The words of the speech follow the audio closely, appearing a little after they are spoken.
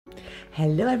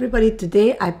Hello everybody,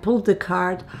 today I pulled the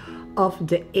card of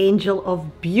the Angel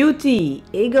of Beauty,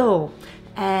 Ego,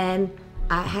 and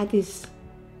I had this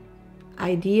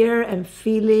idea and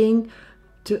feeling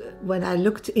when I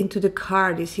looked into the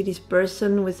card. You see this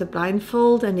person with a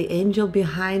blindfold and the angel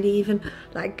behind, even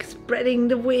like spreading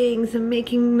the wings and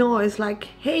making noise like,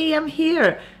 hey, I'm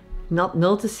here, not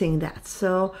noticing that.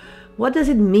 So what does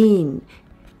it mean?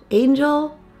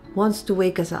 Angel wants to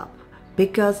wake us up,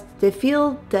 because they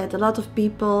feel that a lot of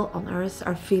people on earth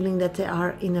are feeling that they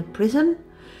are in a prison,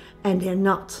 and they're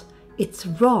not. It's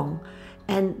wrong.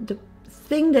 And the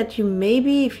thing that you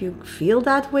maybe, if you feel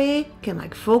that way, can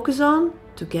like focus on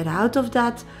to get out of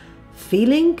that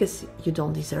feeling, because you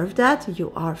don't deserve that.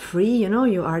 You are free, you know,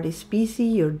 you are this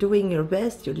species, you're doing your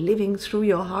best, you're living through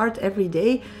your heart every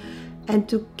day. And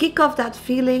to kick off that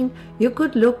feeling, you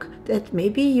could look that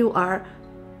maybe you are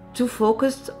too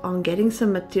focused on getting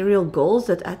some material goals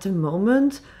that at the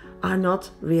moment are not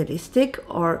realistic,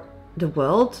 or the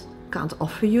world can't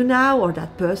offer you now, or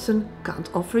that person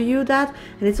can't offer you that,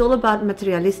 and it's all about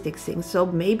materialistic things. So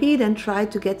maybe then try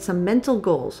to get some mental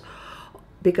goals,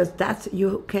 because that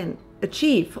you can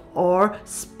achieve, or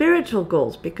spiritual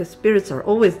goals, because spirits are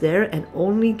always there and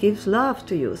only gives love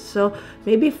to you. So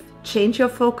maybe change your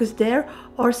focus there.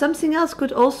 Or something else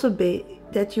could also be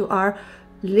that you are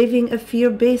living a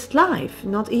fear-based life,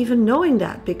 not even knowing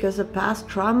that, because a past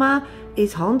trauma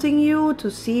is haunting you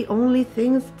to see only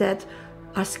things that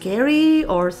are scary,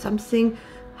 or something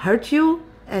hurt you,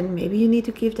 and maybe you need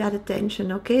to give that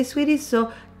attention. Okay, sweeties,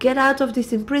 so get out of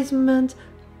this imprisonment,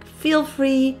 feel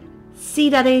free, see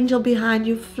that angel behind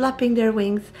you flapping their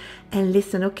wings, and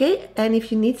listen. Okay, and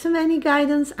if you need any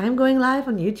guidance, I'm going live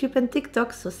on YouTube and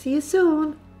TikTok, so see you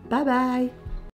soon. Bye bye.